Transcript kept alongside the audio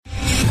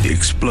The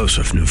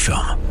explosive new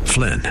film,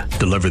 Flynn,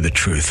 deliver the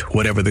truth,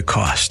 whatever the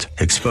cost,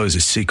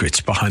 exposes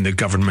secrets behind the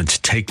government's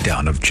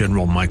takedown of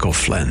General Michael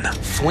Flynn.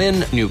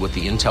 Flynn knew what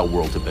the intel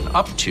world had been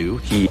up to.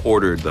 He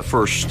ordered the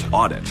first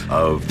audit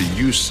of the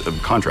use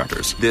of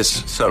contractors.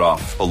 This set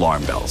off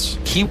alarm bells.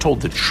 He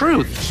told the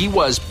truth. He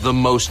was the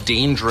most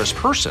dangerous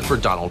person for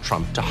Donald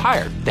Trump to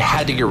hire. They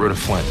had to get rid of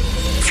Flynn.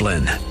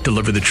 Flynn,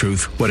 deliver the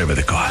truth, whatever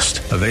the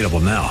cost. Available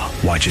now.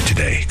 Watch it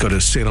today. Go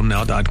to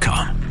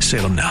salemnow.com.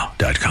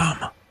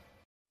 salemnow.com.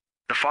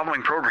 The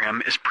following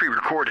program is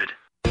pre-recorded.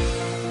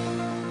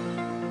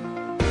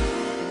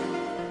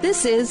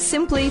 This is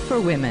Simply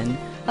for Women,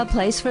 a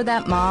place for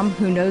that mom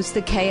who knows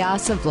the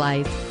chaos of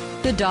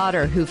life, the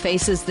daughter who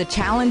faces the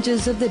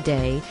challenges of the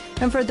day,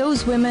 and for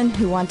those women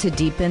who want to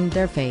deepen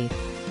their faith.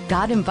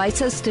 God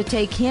invites us to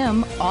take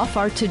Him off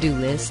our to-do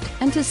list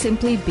and to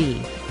simply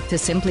be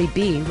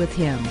with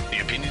Him.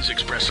 The opinions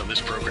expressed on this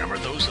program are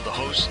those of the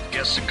hosts,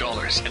 guests, and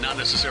callers, and not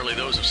necessarily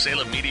those of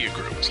Salem Media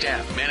Group,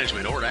 staff,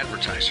 management, or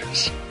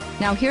advertisers.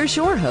 Now here's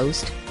your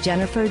host,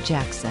 Jennifer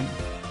Jackson.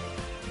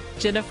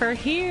 Jennifer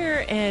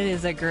here. It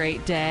is a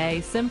great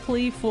day.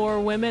 Simply for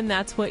Women,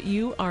 that's what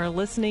you are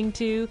listening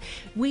to.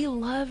 We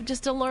love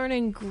just to learn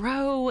and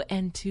grow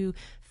and to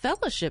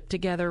fellowship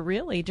together,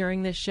 really,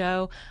 during this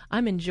show.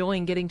 I'm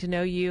enjoying getting to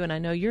know you, and I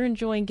know you're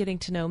enjoying getting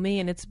to know me,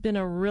 and it's been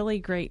a really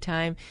great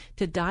time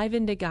to dive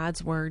into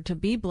God's Word, to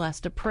be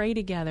blessed, to pray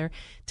together,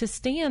 to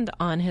stand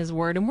on His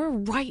Word. And we're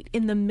right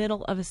in the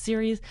middle of a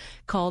series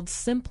called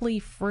Simply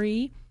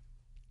Free.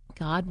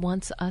 God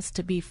wants us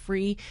to be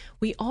free.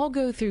 We all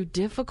go through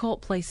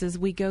difficult places.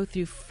 We go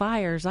through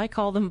fires. I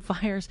call them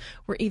fires.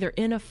 We're either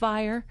in a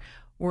fire,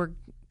 we're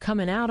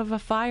coming out of a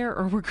fire,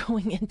 or we're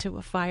going into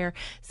a fire.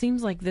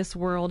 Seems like this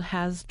world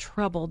has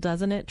trouble,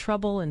 doesn't it?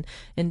 Trouble and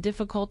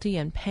difficulty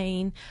and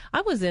pain.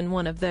 I was in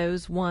one of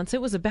those once. It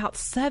was about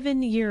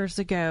 7 years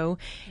ago,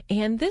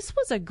 and this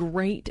was a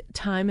great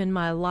time in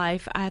my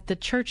life at the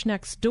church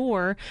next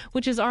door,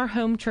 which is our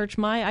home church.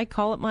 I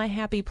call it my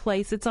happy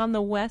place. It's on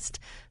the west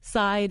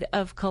side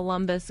of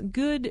Columbus.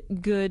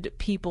 Good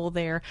people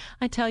there.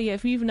 I tell you,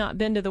 if you've not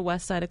been to the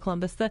west side of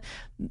Columbus,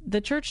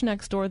 the church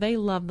next door, they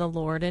love the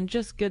Lord and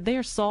just good.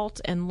 They're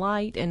salt and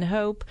light and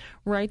hope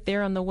right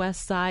there on the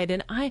west side.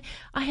 And I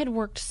had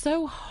worked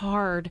so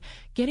hard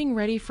getting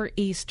ready for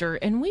Easter,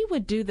 and we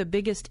would do the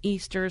biggest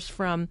Easters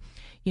from,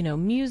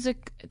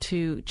 music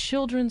to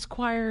children's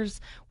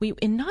choirs.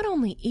 And not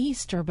only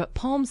Easter, but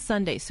Palm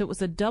Sunday. So it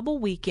was a double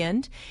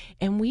weekend,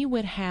 and we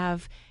would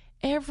have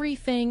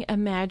everything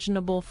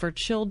imaginable for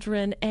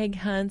children, egg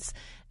hunts,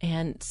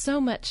 and so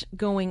much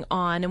going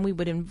on. And we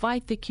would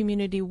invite the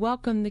community,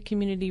 welcome the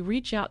community,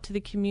 reach out to the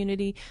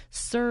community,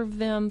 serve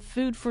them,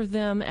 food for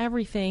them,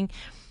 everything.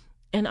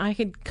 And I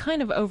had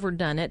kind of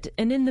overdone it.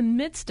 And in the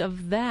midst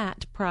of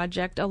that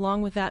project,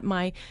 along with that,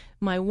 my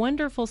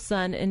wonderful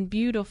son and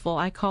beautiful,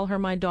 I call her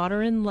my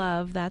daughter in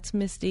love, that's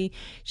Misty,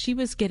 she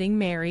was getting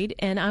married,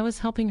 and I was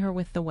helping her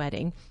with the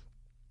wedding.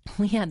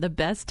 We had the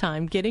best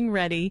time getting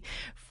ready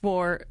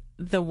for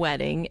the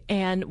wedding,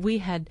 and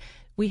we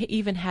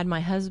even had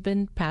my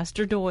husband,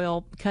 Pastor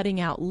Doyle, cutting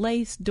out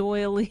lace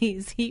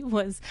doilies. He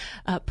was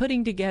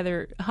putting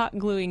together hot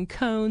gluing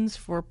cones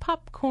for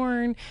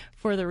popcorn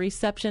for the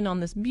reception on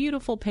this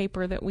beautiful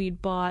paper that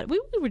we'd bought. We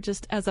were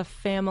just, as a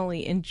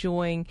family,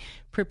 enjoying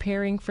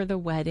preparing for the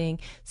wedding.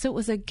 So it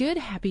was a good,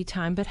 happy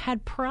time, but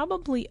had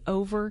probably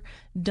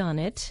overdone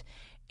it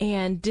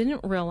and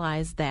didn't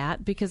realize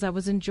that because I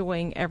was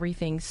enjoying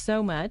everything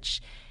so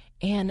much.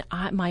 And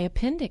my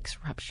appendix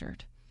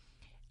ruptured.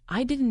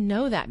 I didn't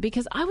know that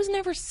because I was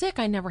never sick.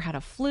 I never had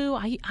a flu.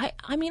 I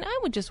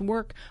would just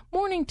work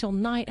morning till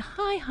night,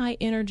 high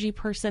energy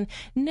person,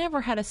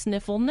 never had a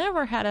sniffle,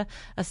 never had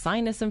a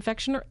sinus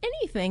infection or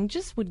anything,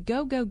 just would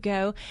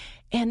go.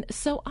 And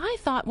so I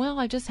thought, well,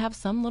 I just have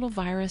some little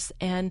virus,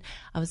 and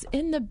I was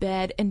in the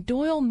bed, and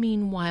Doyle,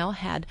 meanwhile,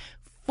 had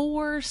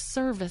 4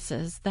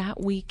 services that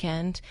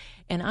weekend,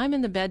 and I'm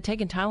in the bed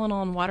taking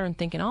Tylenol and water and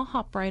thinking I'll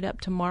hop right up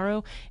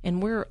tomorrow,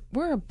 and we're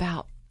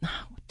about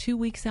 2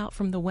 weeks out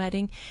from the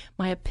wedding.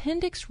 My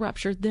appendix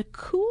ruptured. The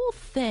cool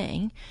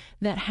thing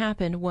that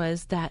happened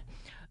was that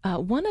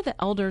one of the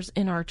elders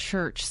in our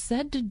church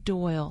said to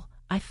Doyle,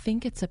 I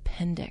think it's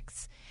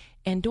appendix,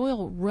 and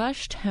Doyle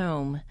rushed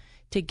home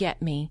to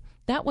get me.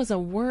 That was a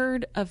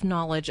word of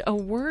knowledge, a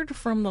word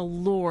from the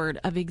Lord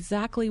of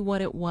exactly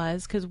what it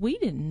was, because we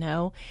didn't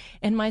know.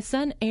 And my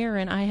son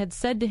Aaron, I had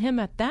said to him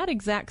at that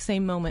exact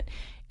same moment,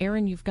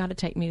 Aaron, you've got to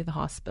take me to the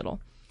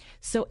hospital.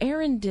 So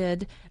Aaron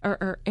did,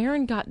 or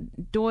Aaron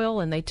got Doyle,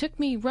 and they took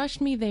me,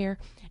 rushed me there,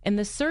 and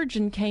the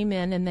surgeon came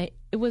in, and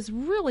it was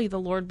really the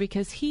Lord,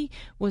 because he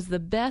was the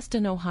best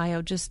in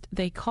Ohio. Just,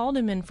 they called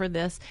him in for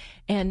this,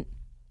 and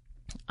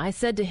I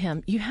said to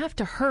him, you have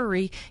to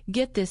hurry,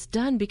 get this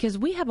done, because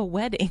we have a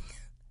wedding.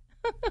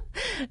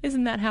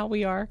 Isn't that how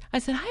we are? I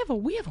said,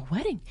 we have a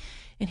wedding.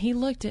 And he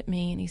looked at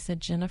me and he said,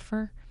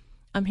 Jennifer,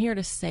 I'm here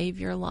to save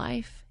your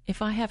life.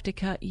 If I have to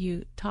cut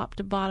you top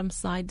to bottom,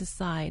 side to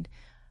side,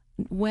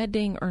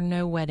 wedding or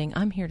no wedding,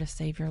 I'm here to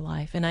save your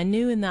life. And I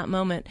knew in that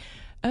moment,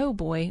 oh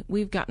boy,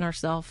 we've gotten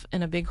ourselves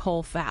in a big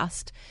hole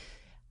fast.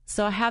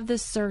 So I have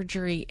this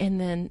surgery, and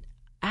then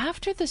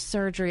after the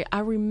surgery, I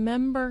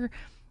remember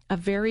a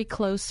very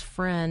close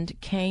friend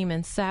came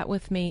and sat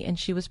with me, and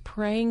she was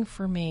praying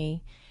for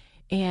me,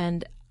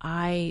 and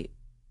I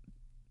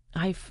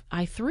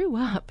threw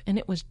up, and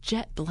it was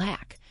jet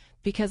black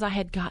because I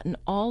had gotten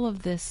all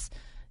of this,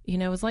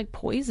 it was like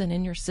poison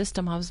in your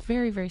system. I was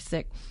very, very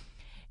sick.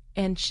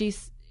 And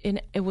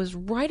it was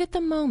right at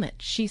the moment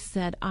she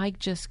said, I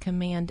just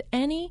command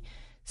any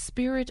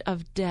spirit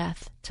of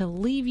death to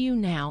leave you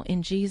now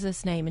in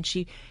Jesus' name. And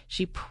she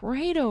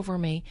prayed over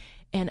me,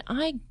 and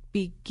I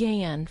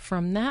began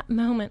from that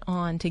moment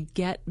on to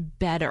get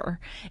better.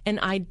 And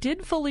I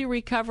did fully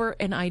recover,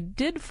 and I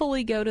did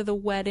fully go to the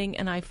wedding,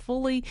 and I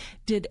fully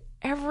did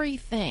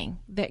everything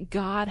that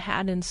God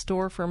had in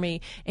store for me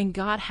and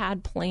God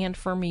had planned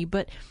for me.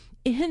 But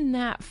in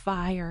that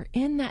fire,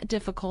 in that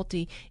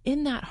difficulty,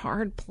 in that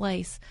hard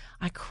place,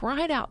 I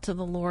cried out to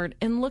the Lord,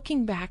 and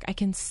looking back, I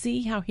can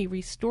see how He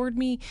restored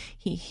me.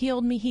 He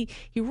healed me. He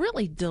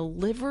really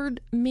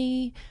delivered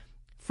me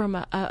from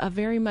a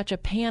very much a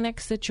panic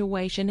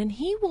situation, and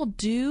He will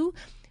do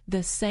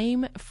the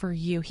same for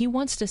you. He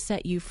wants to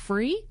set you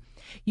free.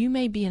 You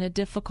may be in a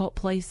difficult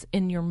place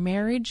in your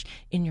marriage,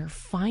 in your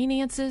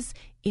finances,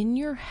 in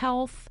your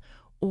health,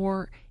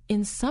 or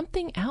in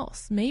something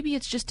else. Maybe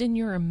it's just in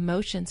your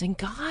emotions, and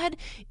God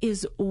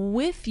is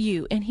with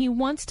you, and He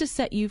wants to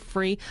set you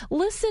free.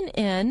 Listen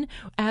in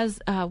as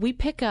we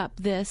pick up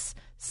this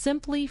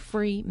Simply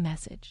Free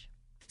message.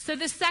 So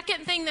the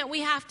second thing that we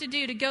have to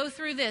do to go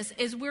through this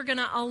is we're going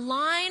to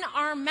align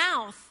our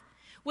mouth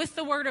with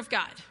the Word of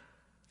God.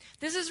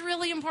 This is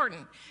really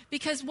important,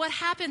 because what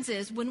happens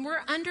is when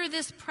we're under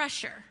this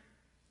pressure,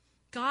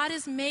 God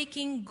is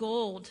making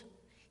gold.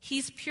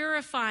 He's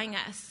purifying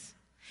us.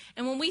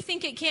 And when we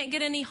think it can't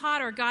get any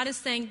hotter, God is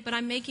saying, but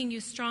I'm making you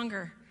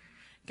stronger.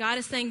 God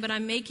is saying, but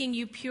I'm making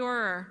you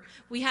purer.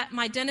 We had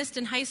my dentist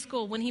in high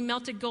school, when he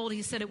melted gold,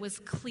 he said it was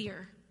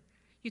clear.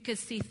 You could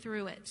see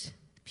through it,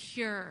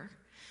 pure.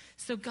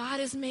 So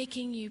God is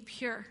making you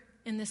pure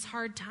in this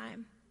hard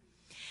time.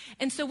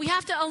 And so we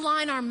have to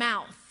align our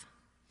mouth.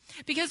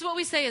 Because what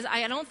we say is,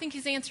 I don't think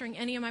He's answering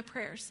any of my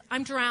prayers.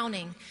 I'm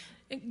drowning.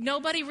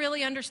 Nobody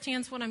really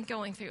understands what I'm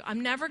going through.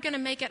 I'm never going to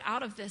make it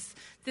out of this.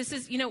 This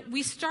is,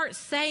 we start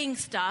saying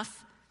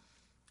stuff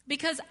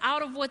because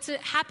out of what's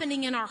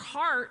happening in our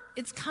heart,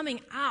 it's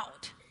coming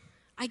out.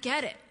 I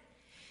get it.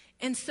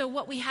 And so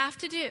what we have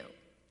to do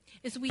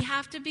is we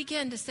have to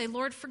begin to say,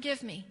 Lord,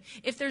 forgive me.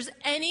 If there's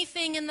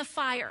anything in the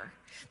fire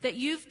that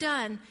you've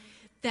done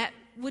that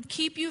would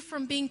keep you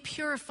from being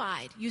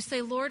purified, you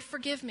say, Lord,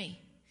 forgive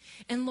me.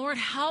 And Lord,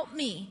 help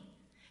me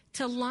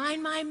to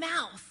line my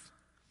mouth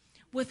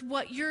with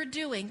what you're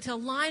doing, to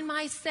line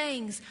my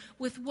sayings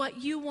with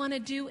what you want to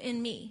do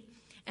in me.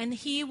 And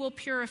He will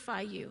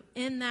purify you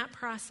in that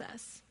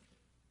process.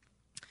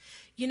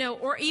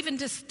 Or even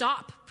to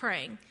stop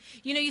praying.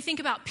 You think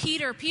about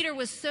Peter. Peter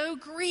was so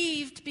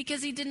grieved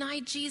because he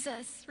denied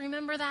Jesus.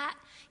 Remember that?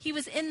 He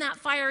was in that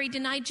fire. He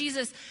denied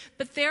Jesus.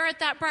 But there at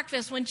that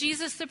breakfast, when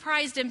Jesus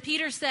surprised him,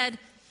 Peter said,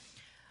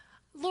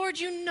 Lord,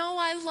 you know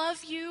I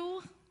love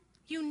you.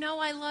 You know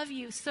I love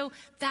you. So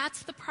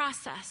that's the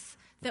process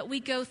that we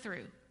go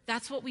through.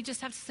 That's what we just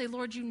have to say,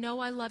 Lord, you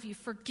know I love you.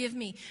 Forgive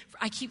me.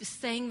 I keep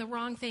saying the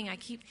wrong thing.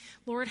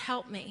 Lord,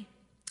 help me.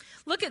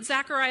 Look at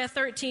Zechariah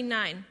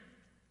 13:9.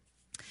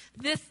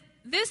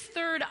 This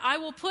third I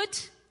will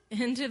put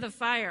into the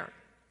fire.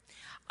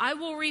 I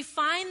will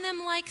refine them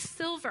like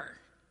silver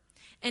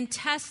and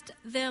test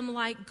them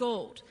like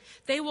gold.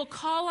 They will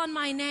call on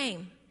my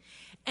name,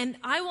 and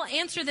I will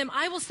answer them.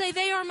 I will say,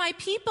 they are my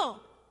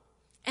people.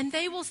 And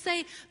they will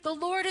say, the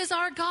Lord is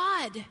our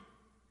God.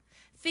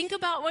 Think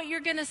about what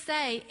you're going to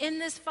say in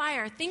this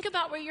fire. Think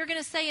about what you're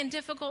going to say in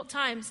difficult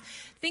times.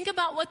 Think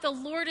about what the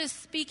Lord is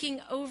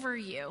speaking over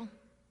you.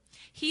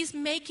 He's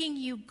making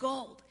you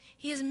gold.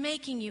 He is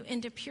making you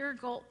into pure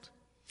gold.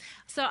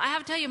 So I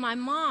have to tell you, my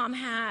mom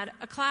had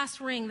a class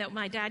ring that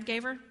my dad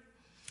gave her.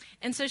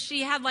 And so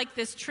she had like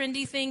this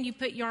trendy thing. You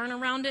put yarn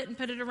around it and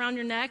put it around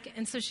your neck.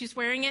 And so she's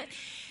wearing it.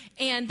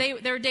 And they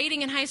were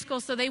dating in high school,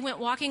 so they went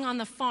walking on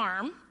the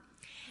farm.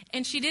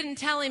 And she didn't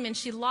tell him, and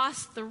she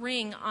lost the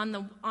ring on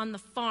the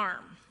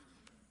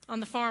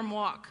farm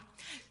walk.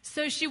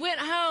 So she went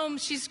home,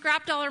 she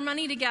scrapped all her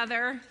money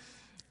together,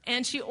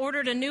 and she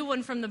ordered a new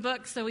one from the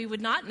book so he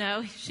would not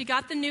know. She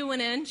got the new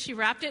one in, she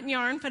wrapped it in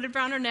yarn, put it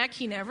around her neck.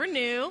 He never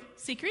knew.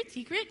 Secret.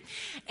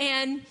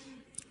 And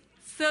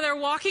so they're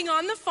walking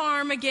on the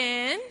farm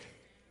again,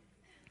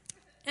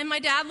 and my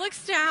dad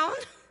looks down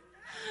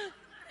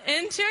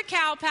into a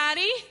cow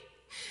patty,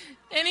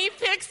 and he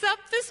picks up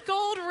this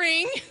gold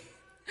ring.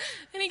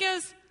 And he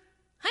goes,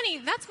 honey,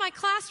 that's my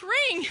class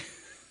ring.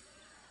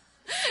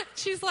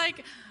 She's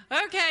like,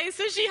 okay.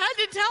 So she had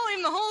to tell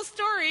him the whole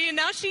story, and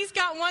now she's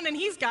got one and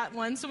he's got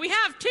one. So we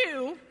have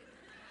two.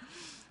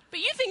 But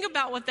you think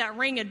about what that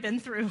ring had been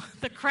through,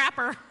 the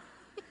crapper.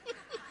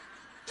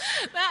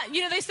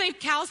 They say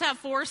cows have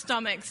 4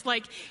 stomachs.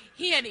 Like,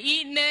 he had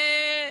eaten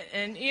it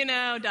and,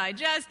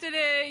 digested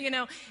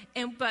it,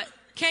 but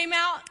came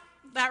out,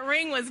 that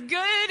ring was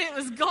good. It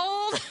was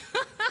gold.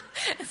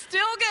 It's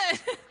still good.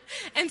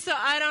 And so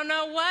I don't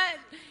know what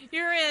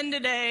you're in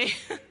today,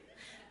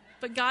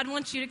 but God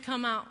wants you to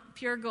come out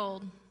pure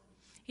gold.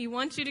 He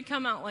wants you to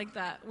come out like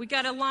that. We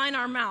got to line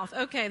our mouth.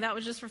 Okay, that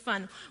was just for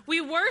fun. We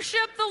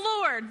worship the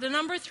Lord, the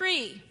number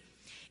 3.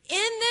 In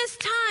this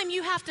time,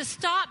 you have to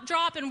stop,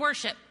 drop, and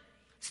worship.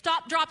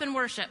 Stop, drop, and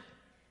worship.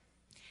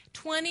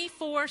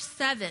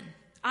 24/7.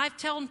 I've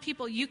told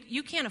people,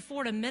 you can't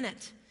afford a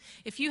minute.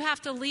 If you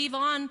have to leave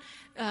on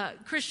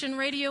Christian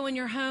radio in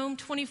your home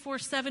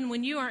 24/7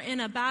 when you are in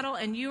a battle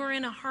and you are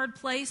in a hard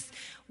place,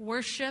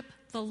 worship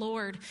the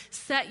Lord.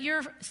 Set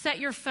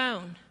your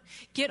phone.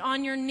 Get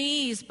on your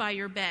knees by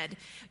your bed.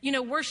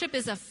 Worship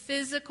is a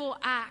physical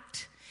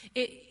act.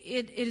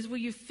 It is where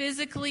you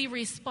physically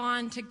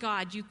respond to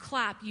God. You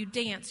clap, you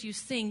dance, you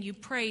sing, you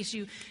praise,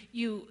 you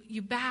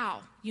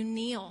bow, you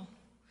kneel.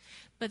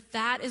 But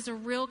that is a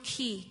real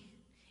key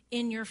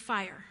in your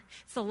fire.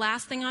 It's the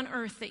last thing on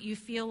earth that you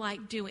feel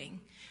like doing,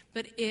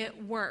 but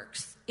it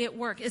works. It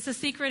works. It's a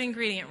secret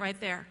ingredient right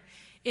there.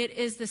 It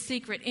is the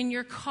secret. In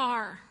your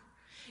car,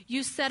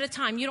 you set a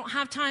time. You don't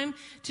have time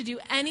to do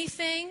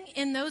anything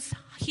in those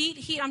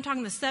heat. I'm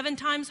talking the 7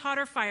 times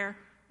hotter fire.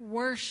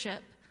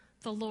 Worship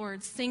the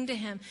Lord. Sing to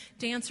him.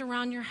 Dance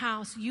around your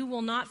house. You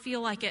will not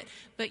feel like it,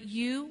 but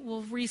you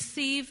will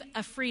receive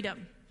a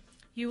freedom.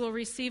 You will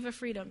receive a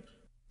freedom.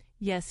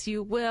 Yes,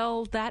 you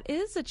will. That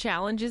is a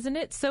challenge, isn't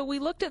it? So we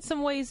looked at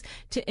some ways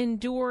to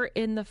endure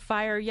in the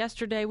fire.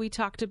 Yesterday, we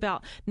talked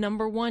about,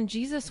 number 1,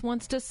 Jesus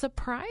wants to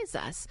surprise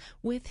us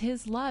with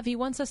his love. He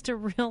wants us to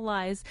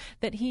realize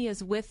that he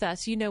is with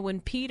us.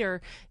 When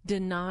Peter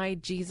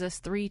denied Jesus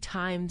 3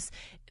 times,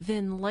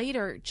 then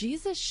later,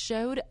 Jesus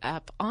showed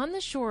up on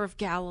the shore of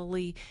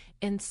Galilee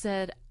and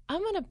said, I'm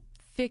going to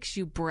fix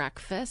you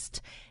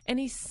breakfast. And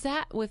he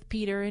sat with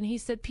Peter and he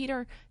said,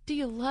 Peter, do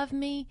you love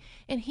me?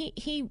 And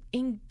he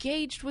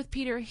engaged with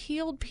Peter,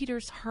 healed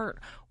Peter's hurt,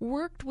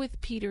 worked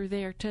with Peter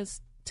there to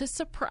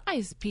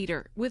surprise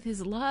Peter with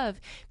his love.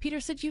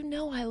 Peter said,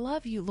 I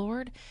love you,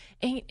 Lord.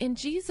 And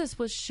Jesus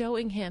was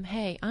showing him,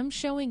 hey, I'm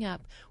showing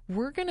up.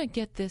 We're going to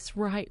get this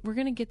right. We're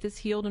going to get this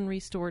healed and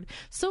restored.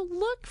 So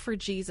look for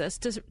Jesus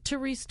to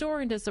restore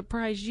and to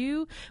surprise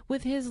you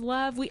with his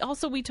love. We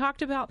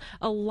talked about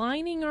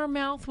aligning our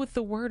mouth with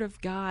the word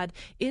of God.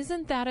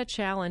 Isn't that a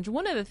challenge?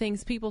 One of the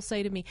things people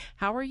say to me,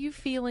 how are you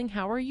feeling?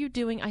 How are you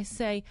doing? I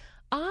say,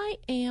 I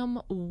am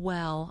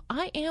well.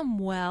 I am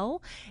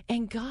well,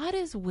 and God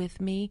is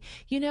with me.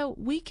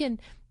 We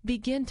can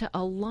begin to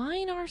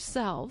align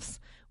ourselves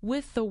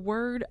with the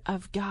word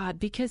of God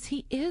because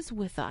he is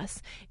with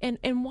us.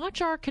 And watch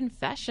our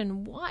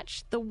confession.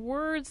 Watch the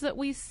words that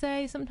we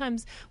say.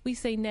 Sometimes we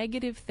say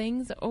negative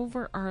things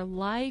over our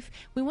life.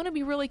 We want to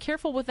be really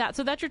careful with that.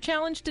 So that's your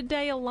challenge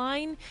today.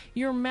 Align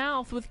your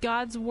mouth with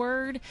God's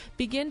word.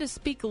 Begin to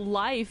speak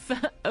life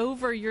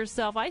over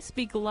yourself. I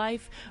speak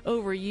life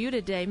over you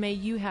today. May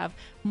you have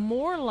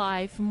more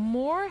life,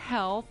 more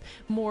health,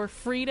 more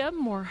freedom,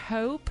 more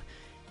hope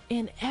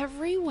in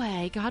every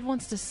way. God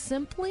wants to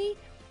simply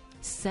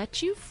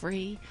set you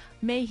free.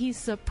 May he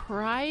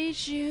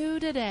surprise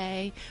you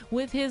today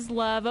with his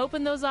love.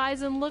 Open those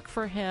eyes and look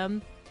for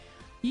him.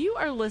 You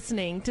are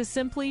listening to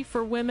Simply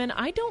for Women.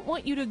 I don't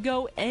want you to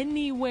go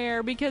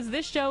anywhere because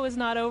this show is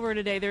not over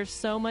today. There's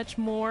so much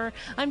more.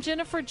 I'm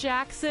Jennifer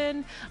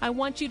Jackson. I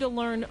want you to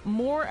learn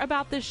more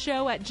about this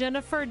show at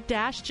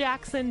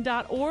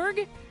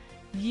jennifer-jackson.org.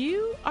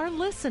 You are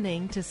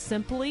listening to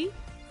Simply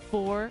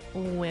for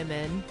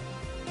Women.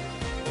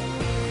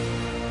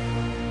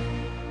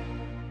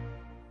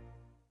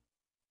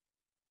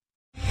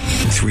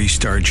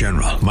 Three-star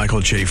General Michael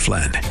J.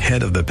 Flynn,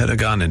 head of the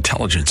Pentagon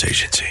Intelligence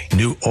Agency,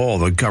 knew all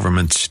the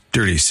government's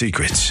dirty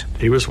secrets.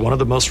 He was one of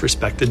the most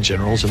respected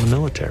generals in the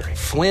military.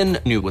 Flynn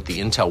knew what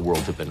the intel world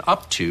had been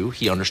up to.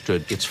 He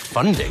understood its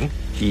funding.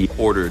 He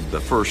ordered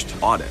the first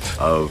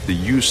audit of the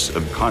use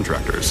of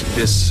contractors.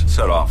 This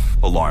set off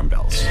alarm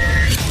bells.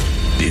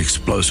 The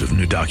explosive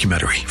new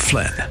documentary,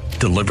 Flynn,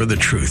 Deliver the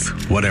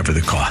Truth, Whatever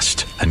the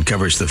Cost,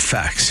 uncovers the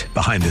facts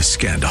behind this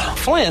scandal.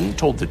 Flynn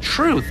told the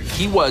truth.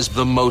 He was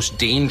the most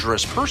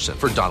dangerous person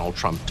for Donald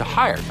Trump to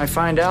hire. I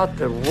find out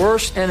the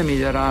worst enemy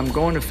that I'm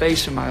going to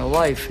face in my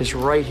life is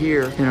right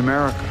here in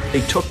America.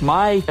 They took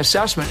my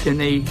assessment and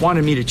they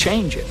wanted me to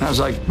change it. And I was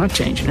like, I'm not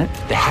changing it.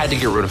 They had to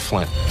get rid of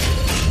Flynn.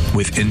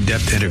 With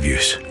in-depth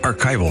interviews,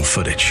 archival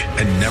footage,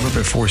 and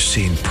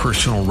never-before-seen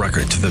personal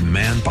records of the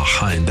man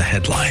behind the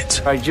headlines.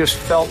 I just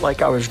felt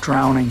like I was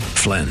drowning.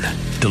 Flynn,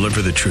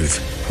 Deliver the Truth,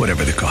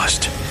 Whatever the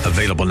Cost.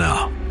 Available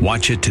now.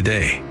 Watch it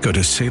today. Go to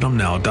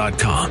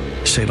salemnow.com.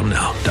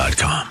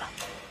 salemnow.com.